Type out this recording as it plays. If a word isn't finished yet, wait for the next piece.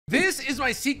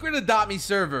my secret Adopt Me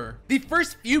server. The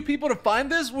first few people to find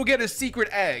this will get a secret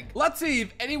egg. Let's see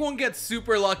if anyone gets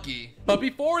super lucky. But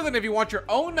before then, if you want your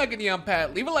own Mega Neon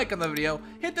pet, leave a like on the video,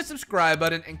 hit the subscribe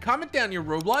button, and comment down your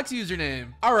Roblox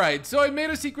username. Alright, so I made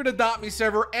a secret Adopt Me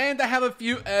server, and I have a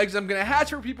few eggs I'm gonna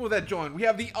hatch for people that join. We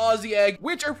have the Aussie egg,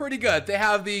 which are pretty good. They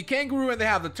have the kangaroo and they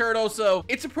have the turtle, so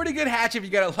it's a pretty good hatch if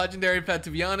you got a legendary pet, to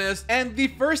be honest. And the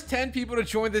first 10 people to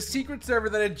join the secret server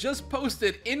that I just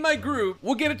posted in my group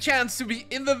will get a chance to be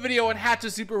in the video and hatch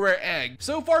a super rare egg.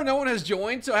 So far, no one has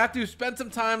joined, so I have to spend some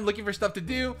time looking for stuff to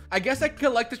do. I guess I can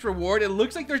collect this reward. It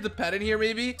looks like there's a pet in here,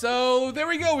 maybe. So there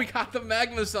we go. We got the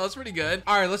magma cell. It's pretty good.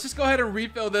 All right, let's just go ahead and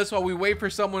refill this while we wait for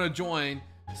someone to join.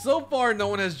 So far, no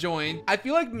one has joined. I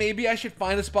feel like maybe I should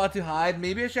find a spot to hide.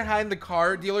 Maybe I should hide in the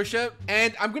car dealership.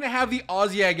 And I'm going to have the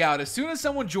Aussie egg out. As soon as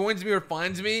someone joins me or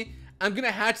finds me, I'm going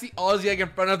to hatch the Aussie egg in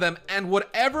front of them. And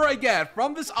whatever I get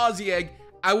from this Aussie egg,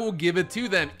 I will give it to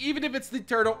them, even if it's the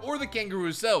turtle or the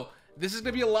kangaroo. So this is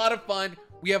going to be a lot of fun.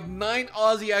 We have 9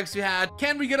 Aussie eggs to hatch.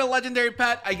 Can we get a legendary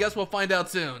pet? I guess we'll find out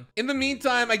soon. In the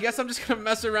meantime, I guess I'm just going to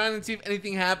mess around and see if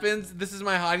anything happens. This is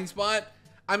my hiding spot.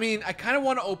 I mean, I kind of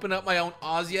want to open up my own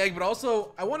Aussie egg, but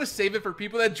also I want to save it for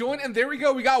people that join. And there we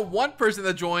go. We got one person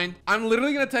that joined. I'm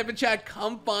literally going to type in chat,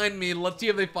 come find me. Let's see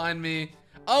if they find me.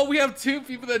 Oh, we have 2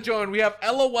 people that joined. We have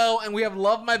LOL and we have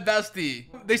Love My Bestie.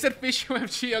 They said Fish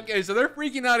UMG. Okay, so they're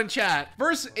freaking out in chat.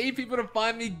 First 8 people to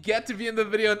find me get to be in the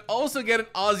video and also get an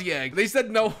Aussie egg. They said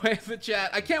no way in the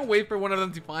chat. I can't wait for one of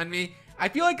them to find me. I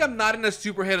feel like I'm not in a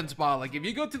super hidden spot. Like if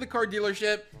you go to the car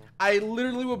dealership, I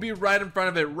literally will be right in front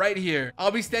of it right here.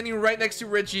 I'll be standing right next to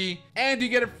Richie and you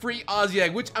get a free Aussie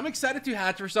egg, which I'm excited to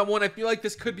hatch for someone. I feel like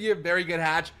this could be a very good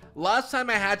hatch. Last time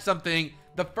I hatched something,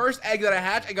 the first egg that I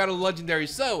hatched, I got a legendary.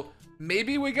 So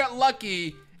maybe we got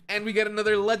lucky and we get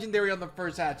another legendary on the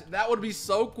first hatch. That would be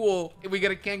so cool if we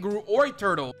get a kangaroo or a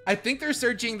turtle. I think they're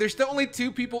searching. There's still only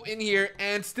 2 people in here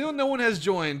and still no one has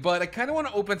joined, but I kind of want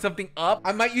to open something up.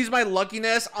 I might use my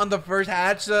luckiness on the first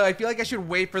hatch. So I feel like I should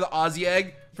wait for the Aussie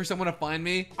egg for someone to find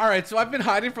me. All right, so I've been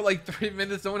hiding for like 3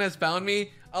 minutes. No one has found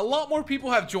me. A lot more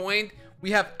people have joined. We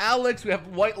have Alex, we have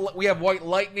White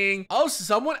Lightning. Oh,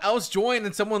 someone else joined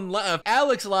and someone left.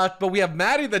 Alex left, but we have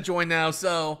Maddie that joined now.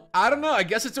 So I don't know. I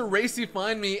guess it's a race to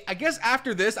find me. I guess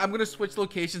after this, I'm gonna switch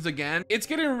locations again. It's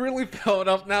getting really filled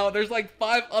up now. There's like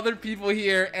 5 other people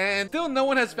here and still no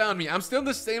one has found me. I'm still in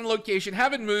the same location,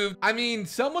 haven't moved. I mean,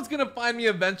 someone's gonna find me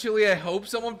eventually. I hope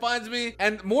someone finds me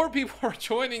and more people are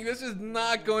joining. This is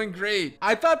not going great.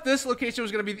 I thought this location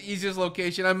was gonna be the easiest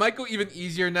location. I might go even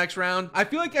easier next round. I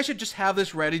feel like I should just have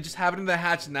this ready, just have it in the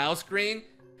hatch now screen.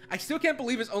 I still can't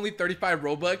believe it's only 35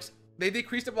 Robux. They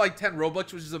decreased it by like 10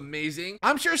 Robux, which is amazing.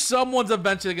 I'm sure someone's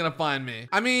eventually gonna find me.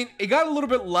 I mean, it got a little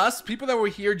bit less. People that were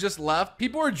here just left.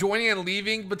 People are joining and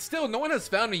leaving, but still, no one has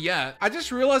found me yet. I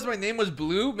just realized my name was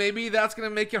Blue. Maybe that's gonna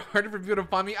make it harder for people to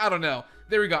find me. I don't know.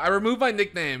 There we go. I removed my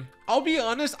nickname. I'll be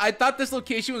honest, I thought this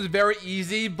location was very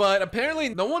easy, but apparently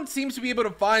no one seems to be able to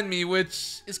find me,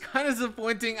 which is kind of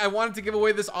disappointing. I wanted to give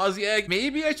away this Aussie egg.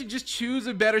 Maybe I should just choose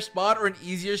a better spot or an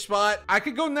easier spot. I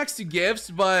could go next to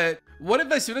gifts, but what if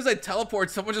as soon as I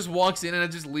teleport, someone just walks in and I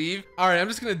just leave? All right, I'm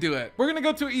just gonna do it. We're gonna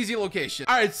go to an easy location.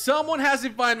 All right, someone has to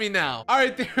find me now. All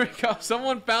right, there we go.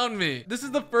 Someone found me. This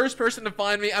is the first person to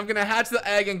find me. I'm gonna hatch the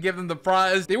egg and give them the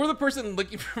prize. They were the person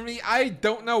looking for me. I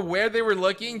don't know where they were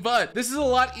looking, but this is a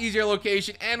lot easier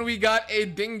location and we got a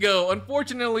dingo.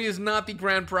 Unfortunately, is not the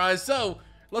grand prize. So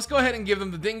let's go ahead and give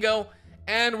them the dingo.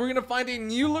 And we're gonna find a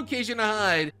new location to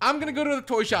hide. I'm gonna go to the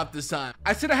toy shop this time.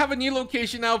 I said I have a new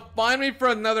location now. Find me for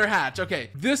another hatch.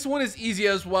 Okay, this one is easy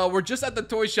as well. We're just at the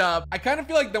toy shop. I kind of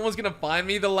feel like no one's gonna find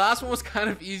me. The last one was kind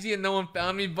of easy and no one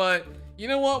found me, but you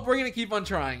know what? We're gonna keep on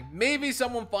trying. Maybe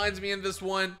someone finds me in this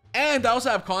one. And I also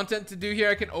have content to do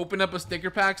here. I can open up a sticker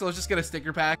pack, so let's just get a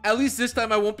sticker pack. At least this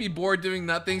time I won't be bored doing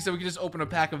nothing, so we can just open a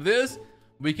pack of this.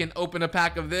 We can open a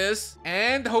pack of this,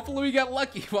 and hopefully we get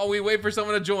lucky while we wait for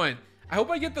someone to join. I hope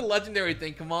I get the legendary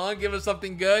thing. Come on, give us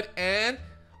something good. And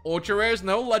ultra rares,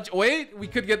 no. Wait, we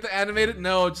could get the animated.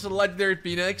 No, just a legendary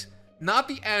Phoenix. Not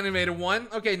the animated one.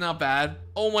 Okay, not bad.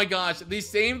 Oh my gosh, the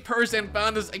same person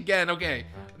found us again. Okay,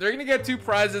 they're gonna get 2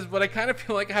 prizes, but I kind of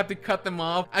feel like I have to cut them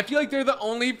off. I feel like they're the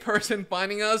only person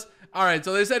finding us. All right,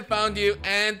 so they said found you,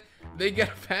 and they get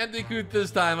a Bandicoot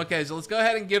this time. Okay, so let's go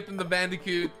ahead and give them the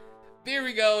Bandicoot. There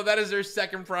we go. That is their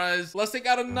second prize. Let's take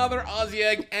out another Aussie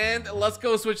egg and let's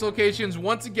go switch locations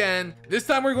once again. This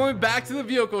time we're going back to the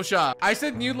vehicle shop. I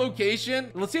said new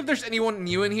location. Let's see if there's anyone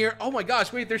new in here. Oh my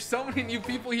gosh, wait, there's so many new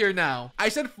people here now. I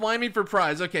said find me for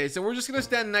prize. Okay, so we're just gonna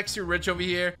stand next to Rich over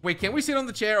here. Wait, can we sit on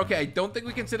the chair? Okay, I don't think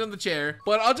we can sit on the chair,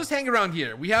 but I'll just hang around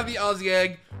here. We have the Aussie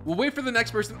egg. We'll wait for the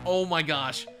next person. Oh my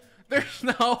gosh. There's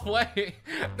no way.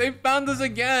 They found us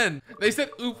again. They said,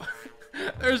 oop.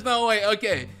 There's no way.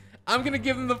 Okay. I'm gonna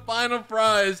give them the final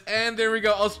prize. And there we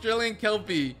go. Australian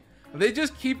Kelpie. They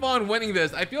just keep on winning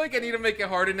this. I feel like I need to make it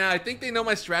harder now. I think they know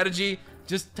my strategy.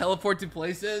 Just teleport to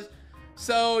places.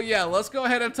 So yeah, let's go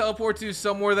ahead and teleport to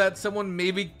somewhere that someone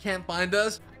maybe can't find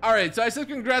us. Alright, so I said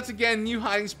congrats again. New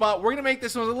hiding spot. We're gonna make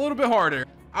this one a little bit harder.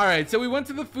 Alright, so we went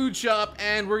to the food shop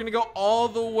and we're gonna go all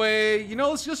the way, you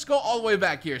know, let's just go all the way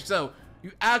back here. So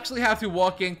you actually have to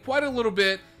walk in quite a little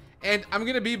bit, and I'm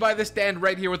gonna be by the stand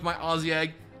right here with my Aussie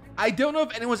egg. I don't know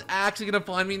if anyone's actually gonna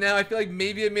find me now. I feel like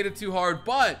maybe I made it too hard,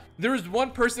 but there is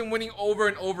one person winning over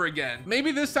and over again.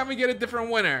 Maybe this time we get a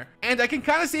different winner. And I can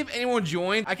kind of see if anyone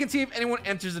joined. I can see if anyone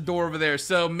enters the door over there.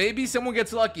 So maybe someone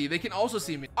gets lucky. They can also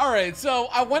see me. Alright, so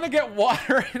I went to get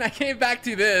water and I came back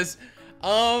to this.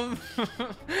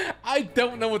 I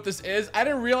don't know what this is. I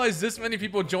didn't realize this many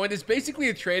people joined. It's basically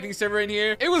a trading server in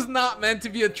here. It was not meant to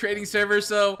be a trading server,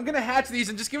 so I'm gonna hatch these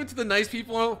and just give it to the nice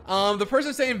people. The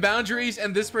person saying boundaries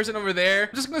and this person over there.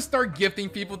 I'm just gonna start gifting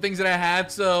people things that I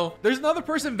had. So there's another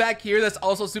person back here that's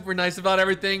also super nice about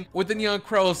everything with the Neon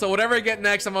Crow. So whatever I get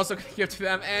next, I'm also gonna give to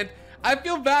them. And I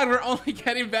feel bad we're only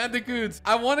getting bandicoots.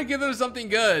 I want to give them something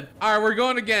good. All right, we're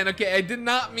going again. Okay, I did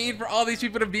not mean for all these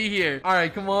people to be here. All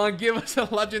right, come on, give us a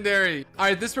legendary. All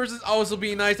right, this person's also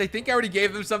being nice. I think I already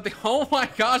gave them something. Oh my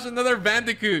gosh, another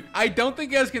bandicoot. I don't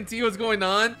think you guys can see what's going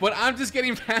on, but I'm just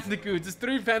getting bandicoots. It's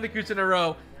 3 bandicoots in a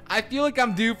row. I feel like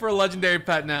I'm due for a legendary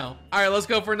pet now. All right, let's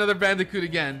go for another bandicoot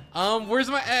again. Where's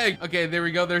my egg? Okay, there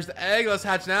we go. There's the egg. Let's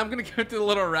hatch now. I'm gonna give it to the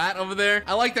little rat over there.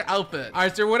 I like their outfit. All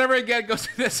right, so whatever I get goes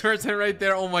to this person right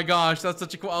there. Oh my gosh, that's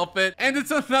such a cool outfit. And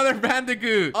it's another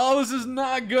bandicoot. Oh, this is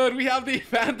not good. We have the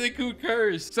bandicoot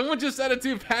curse. Someone just said it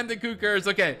to bandicoot curse.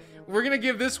 Okay. We're gonna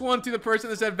give this one to the person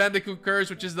that said Bandicoot Curse,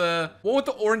 which is the one with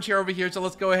the orange hair over here. So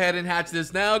let's go ahead and hatch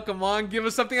this now. Come on, give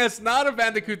us something that's not a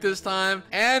Bandicoot this time.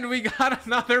 And we got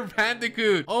another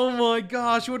Bandicoot. Oh my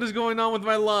gosh, what is going on with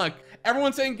my luck?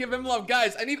 Everyone's saying give him love.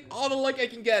 Guys, I need all the luck I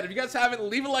can get. If you guys haven't,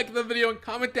 leave a like in the video and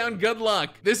comment down good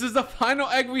luck. This is the final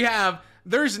egg we have.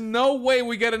 There's no way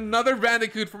we get another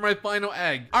Bandicoot for my final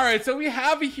egg. All right, so we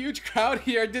have a huge crowd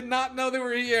here. I did not know they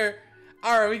were here.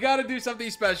 All right, we got to do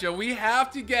something special. We have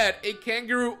to get a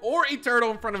kangaroo or a turtle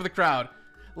in front of the crowd.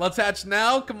 Let's hatch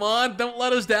now. Come on, don't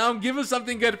let us down. Give us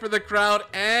something good for the crowd.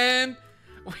 And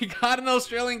we got an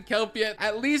Australian Kelpie.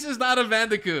 At least it's not a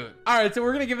Bandicoot. All right, so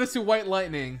we're going to give this to White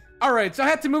Lightning. All right, so I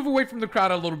had to move away from the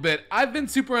crowd a little bit. I've been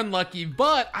super unlucky,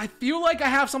 but I feel like I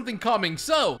have something coming.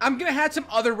 So I'm gonna hatch some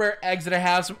other rare eggs that I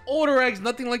have, some older eggs,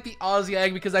 nothing like the Aussie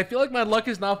egg, because I feel like my luck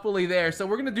is not fully there. So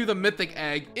we're gonna do the mythic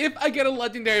egg. If I get a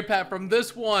legendary pet from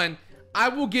this one, I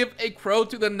will give a crow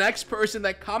to the next person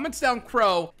that comments down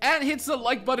crow and hits the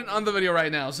like button on the video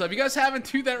right now. So if you guys haven't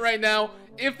do that right now,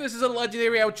 if this is a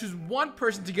legendary, I would choose one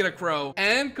person to get a crow.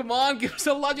 And come on, give us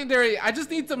a legendary. I just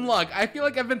need some luck. I feel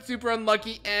like I've been super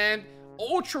unlucky. And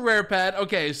ultra rare pet.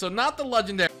 Okay, so not the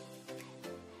legendary.